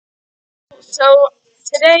So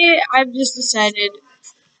today I've just decided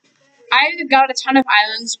I got a ton of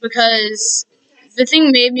islands because the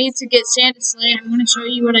thing made me to get Santa Slay. I'm going to show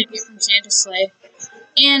you what I get from Santa Slay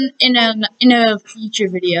in a future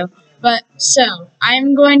video. But so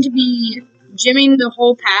I'm going to be gymming the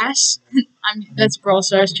whole pass. That's Brawl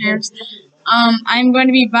Stars terms. I'm going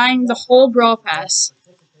to be buying the whole Brawl Pass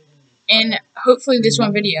in hopefully this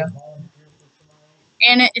one video.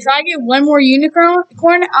 And if I get one more unicorn,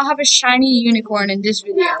 I'll have a shiny unicorn in this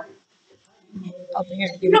video. I'll be here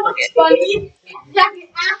to give it a look at. Funny.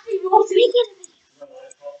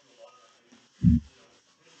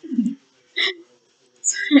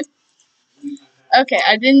 Okay,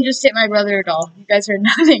 I didn't just hit my brother at all. You guys heard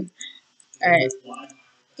nothing. Alright.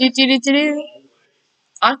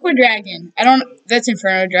 Aqua Dragon. That's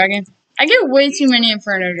Inferno Dragon. I get way too many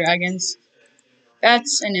Inferno Dragons.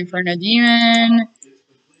 That's an Inferno Demon.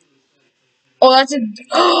 Oh, that's a...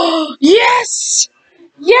 Oh, yes!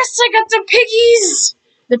 Yes, I got the piggies!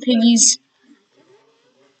 The piggies.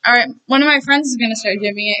 Alright, one of my friends is gonna start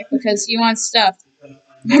gymming it because he wants stuff.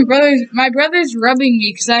 My brother's rubbing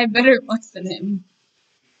me because I have better luck than him.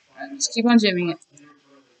 Alright, just keep on gymming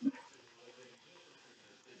it.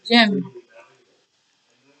 Gym.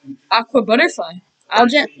 Aqua Butterfly. I'll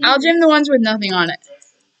gym the ones with nothing on it.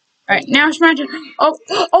 Alright, now it's my turn. Oh,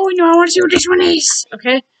 no, I want to see what this one is.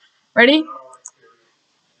 Okay, ready?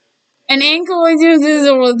 An ankle with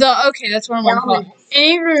the okay, that's what I'm gonna call it.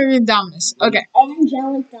 Ankle Dominus. Okay.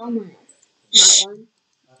 Angelic Dominus. That one.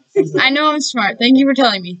 I know I'm smart. Thank you for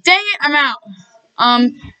telling me. Dang it, I'm out.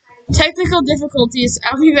 Technical difficulties.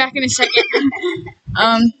 I'll be back in a second.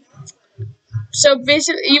 So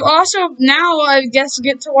basically, you also now, I guess,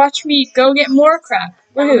 get to watch me go get more crap.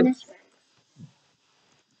 Woohoo.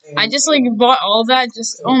 I just, bought all that.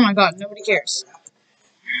 Oh my god, nobody cares.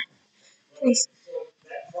 Please.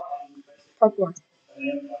 Parkour.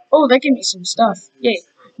 Oh, that can be some stuff. Yay.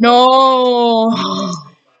 No.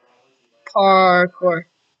 Parkour.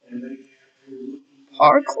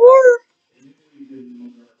 Parkour?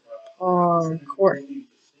 Parkour.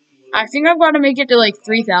 I think I've got to make it to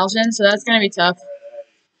 3,000, so that's going to be tough.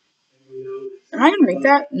 Am I going to make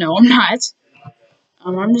that? No, I'm not.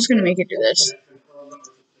 I'm just going to make it to this.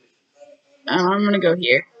 I'm going to go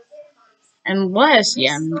here. Unless,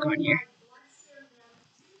 yeah, I'm going here.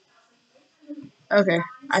 Okay,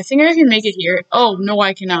 I think I can make it here. Oh, no,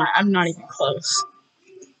 I cannot. I'm not even close.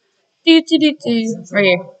 Right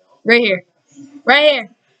here. Right here. Right here.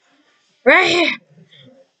 Right here.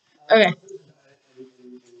 Okay.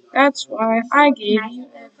 That's why I gave you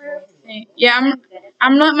everything. Yeah,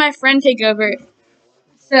 I'm letting my friend take over.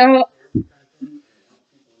 So,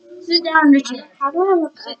 sit down in the chair. How do I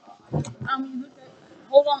look Sit. Look at,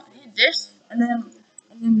 hold on, hit this, and then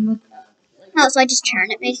look up. Oh, so I just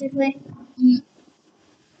turn it basically?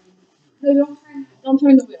 No, don't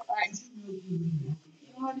turn the wheel. Alright.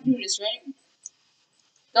 You know how to do this, right?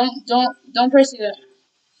 Don't press it.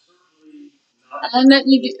 I'm gonna let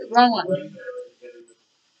you get wrong one.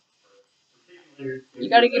 You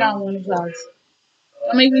gotta get on one of those.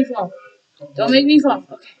 Don't make me fall. Don't make me fall.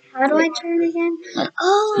 Okay. How do I turn again?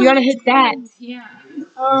 Oh! You gotta hit that. Yeah.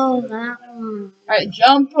 Oh, that one. Alright,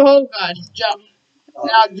 jump. Oh god, jump.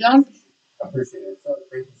 Now jump.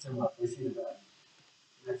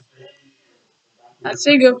 That's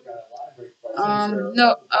it, go.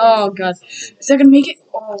 No. Oh god. Is that gonna make it?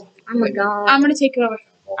 Oh my god. I'm gonna take over.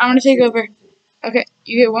 Okay,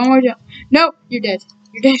 you get one more jump. No, you're dead.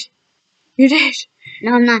 You're dead. You're dead.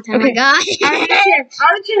 No, I'm not. Oh my god. Out of the chair.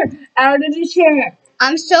 Out of the chair. Out of the chair.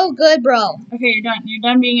 I'm so good, bro. Okay, you're done. You're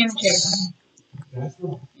done being in the chair.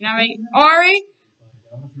 You know what? Ari?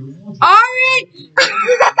 Ari!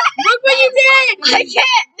 Look what you did! I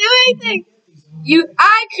can't do anything.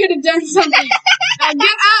 I could have done something. Now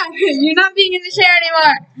get up. You're not being in the chair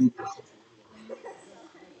anymore.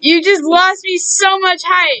 You just lost me so much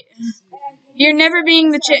height. You're never being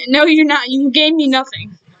the chair. No, you're not. You gave me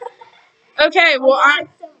nothing. Okay, well,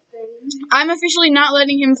 I'm officially not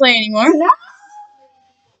letting him play anymore.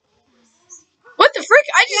 What the frick?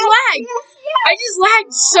 I just lagged. I just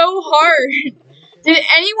lagged so hard. Did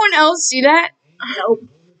anyone else see that? Nope.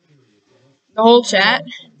 The whole chat?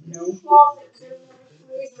 Nope.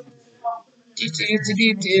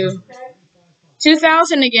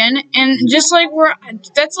 2,000 again, and just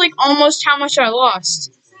that's almost how much I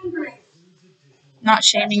lost. Not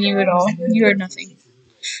shaming you at all. You heard nothing.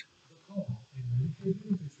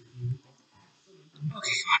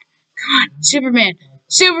 Okay, come on.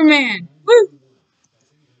 Superman. Woo!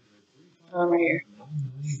 Oh, right here.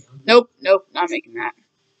 Nope, not making that.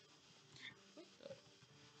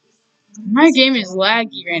 My game is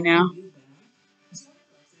laggy right now.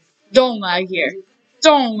 Don't lag here.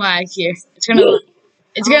 Don't lag here. It's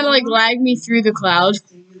gonna like lag me through the cloud.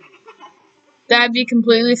 That'd be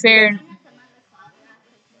completely fair.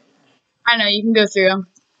 I know you can go through them.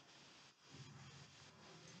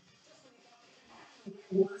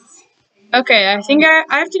 Okay, I think I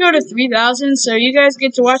have to go to 3,000, so you guys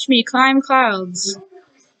get to watch me climb clouds.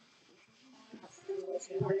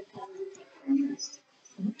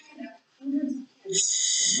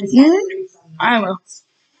 I will.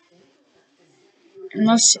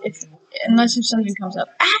 Unless if something comes up.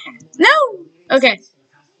 Ah! No! Okay.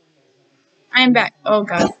 I am back. Oh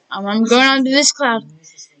god. I'm going on to this cloud.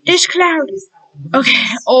 This cloud. Okay.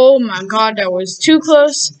 Oh my god, that was too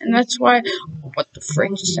close, and that's why. What the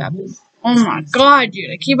frick just happened? Oh my god,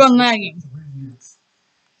 dude, I keep on lagging.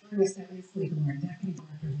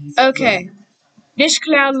 Okay. This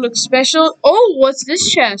cloud looks special. Oh, what's this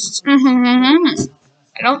chest? Have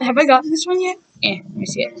I gotten this one yet? Let me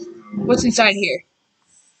see it. What's inside here?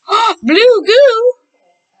 Blue goo!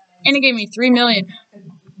 And it gave me 3 million.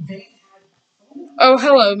 Oh,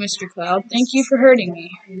 hello, Mr. Cloud. Thank you for hurting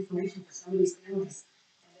me.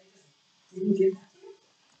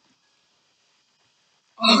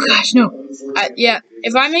 Oh gosh, no. Yeah,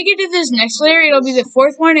 if I make it to this next layer, it'll be the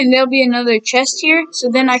 4th one, and there'll be another chest here, so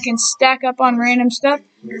then I can stack up on random stuff.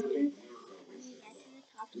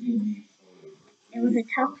 It was a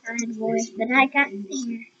tough ride, boys, but I got there.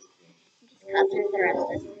 Just cut through the rest of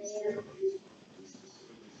the video.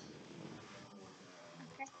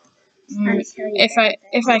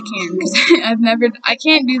 If I can, because I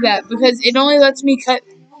can't do that because it only lets me cut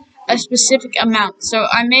a specific amount. So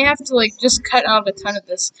I may have to like just cut out a ton of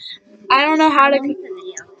this. I don't know how to.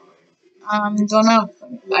 Don't know.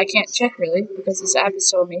 I can't check really because this app is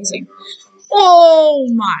so amazing. Oh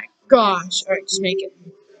my gosh! All right, just make it.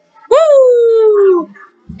 Woo!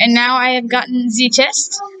 And now I have gotten the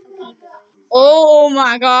chest. Oh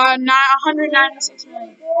my god! 196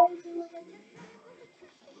 million.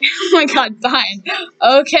 Oh my god, fine.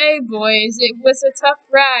 Okay, boys, it was a tough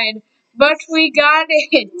ride, but we got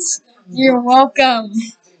it. You're welcome.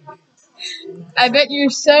 I bet you're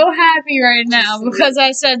so happy right now because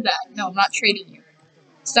I said that. No, I'm not trading you.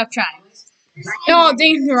 Stop trying. No,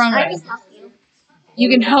 dang, the wrong way. You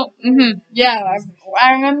can help. Yeah,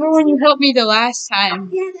 I remember when you helped me the last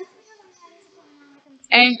time.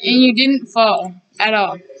 And you didn't fall at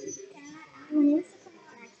all.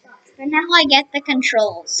 But now I get the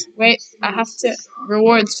controls. Wait, I have to.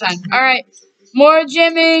 Rewards time. Alright. More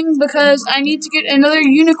gemming because I need to get another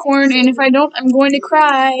unicorn, and if I don't, I'm going to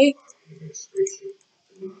cry.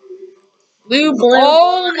 Blue.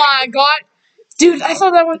 Oh my god. Dude, I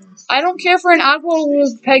thought that was. I don't care for an Aqua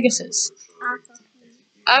with Pegasus.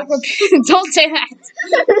 Aqua. Don't say that.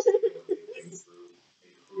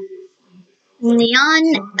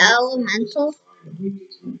 Neon Elemental.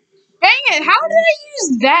 Dang it, how did I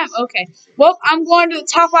use that? Okay. Well, I'm going to the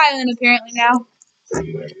top island apparently now.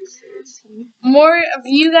 More of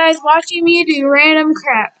you guys watching me do random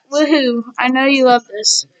crap. Woohoo. I know you love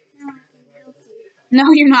this.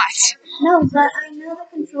 No, you're not. No, but I know the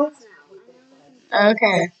controls now.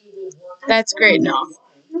 Okay. That's great, no.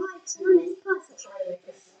 No, it's not impossible.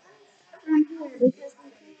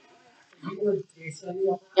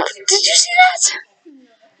 Did you see that?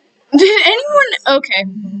 Did anyone? Okay.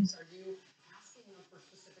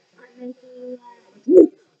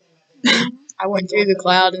 I went through the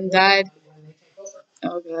cloud and died.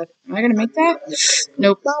 Oh god. Am I gonna make that?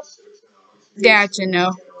 Nope. Gotcha,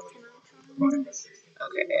 no.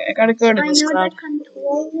 Okay, I gotta go to this cloud.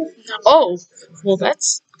 Oh, well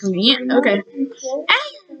that's convenient. Okay. Ah,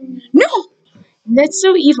 no! That's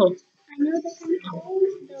so evil. I know the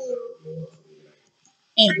controls though.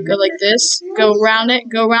 And go like this. Go around it.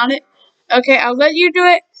 Go around it. Okay, I'll let you do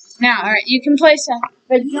it. Now, alright, you can place that.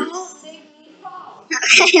 But don't make me fall.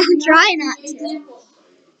 Okay, I'm trying not to.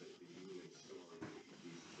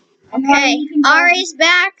 Okay, Ari's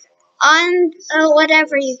back on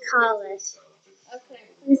whatever you call it. Okay,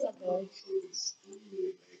 please don't go.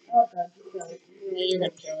 Oh god, you're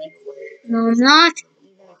gonna kill me. No, I'm not.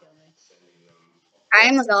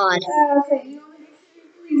 I'm a god. Okay, you only get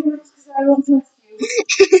 3 points because I don't trust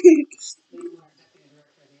you.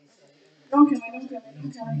 Don't kill me, don't kill me,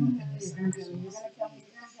 don't kill me, don't kill me, don't kill me. You're gonna kill me,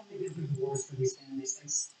 you're gonna kill me.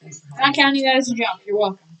 I'm not counting that as a jump, you're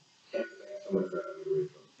welcome.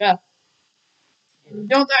 Go.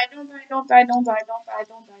 Don't die, don't die, don't die, don't die, don't die,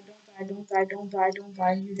 don't die, don't die, don't die, don't die, don't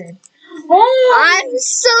die, you're dead. Oh! I'm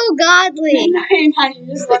so godly. No, you're not, you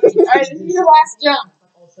just left me. Alright, this is your last jump.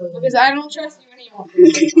 Because I don't trust you anymore.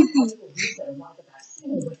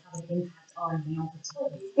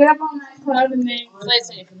 Get up on that cloud and then play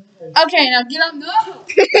safe. Okay, now get up. No.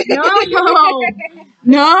 No.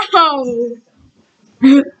 No.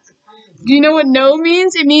 Do you know what no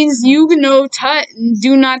means? It means you do not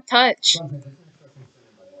touch.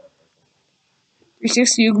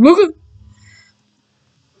 360 Ooga.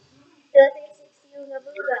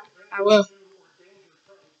 I will.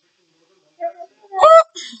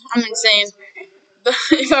 I'm insane.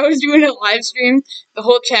 If I was doing a live stream, the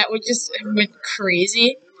whole chat would just went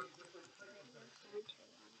crazy.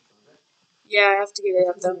 Yeah, I have to get it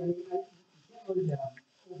up though.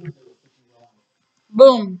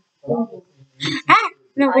 Boom. Ah!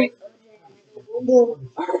 No, wait.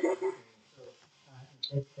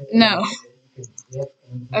 No.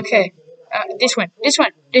 Okay. This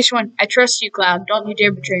one. I trust you, Cloud. Don't you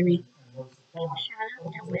dare betray me.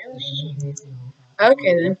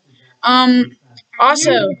 Okay then.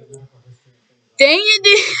 Also, dang it,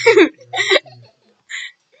 dude.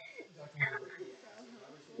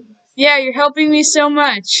 Yeah, you're helping me so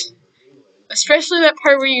much. Especially that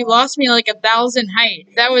part where you lost me like 1,000 height.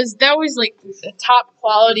 That was like top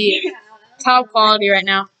quality right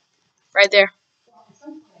now. Right there.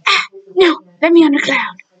 Ah, no, let me on the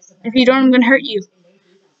Cloud. If you don't, I'm gonna hurt you.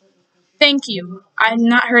 Thank you. I'm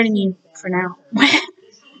not hurting you for now.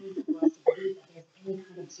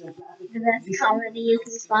 The best comedy you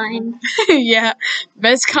can find. Yeah,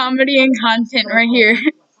 best comedy and content right here.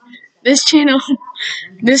 This channel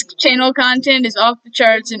content is off the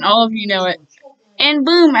charts and all of you know it. And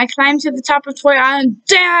boom, I climbed to the top of Toy Island.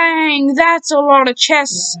 Dang, that's a lot of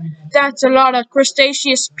chests. That's a lot of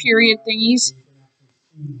crustaceous period thingies.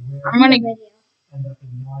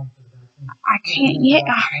 I can't yet.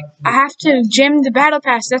 I have to gem the battle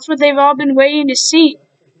pass. That's what they've all been waiting to see.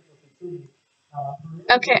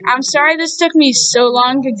 Okay, I'm sorry this took me so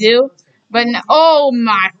long to do, but oh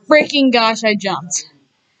my freaking gosh, I jumped.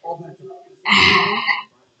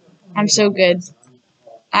 I'm so good.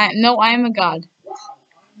 I am a god.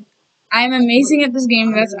 I am amazing at this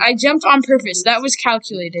game. I jumped on purpose. That was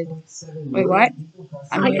calculated. Wait, what?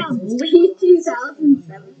 I can't believe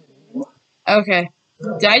 2007. Okay.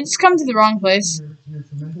 Did I just come to the wrong place?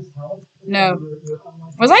 No.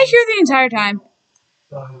 Was I here the entire time?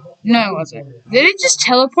 No, it wasn't. Did it just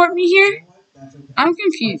teleport me here? I'm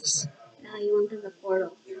confused. No, you went to the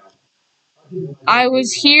portal. I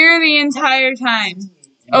was here the entire time.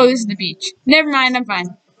 Oh, this is the beach. Never mind, I'm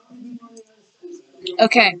fine.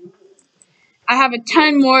 Okay. I have a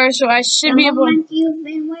ton more, so I should be able to... You've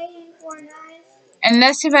been waiting for, guys. And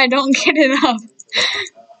that's if I don't get enough.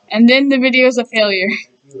 And then the video's a failure.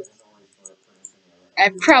 I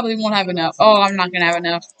probably won't have enough. Oh, I'm not gonna have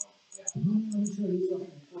enough.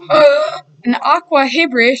 An aqua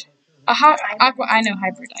hybrid. Aqua. I know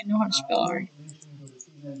hybrid. I know how to spell already.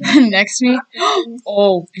 Next to me.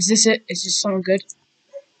 Oh, is this it? Is this someone good?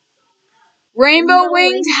 Rainbow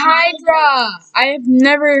winged Hydra. I have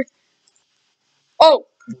never. Oh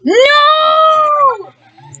no!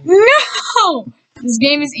 No! This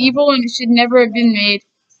game is evil and it should never have been made.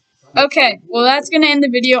 Okay, well that's gonna end the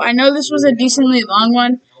video. I know this was a decently long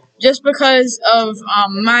one, just because of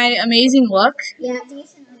my amazing luck. Yeah,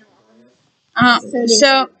 decently long.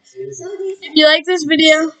 So if you like this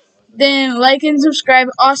video, then like and subscribe.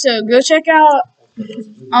 Also, go check out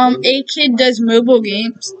A Kid Does Mobile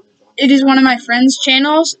Games. It is one of my friends'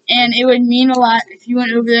 channels, and it would mean a lot if you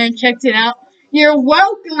went over there and checked it out. You're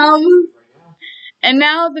welcome! And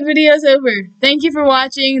now the video's over. Thank you for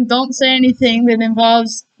watching. Don't say anything that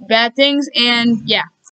involves bad things, and yeah.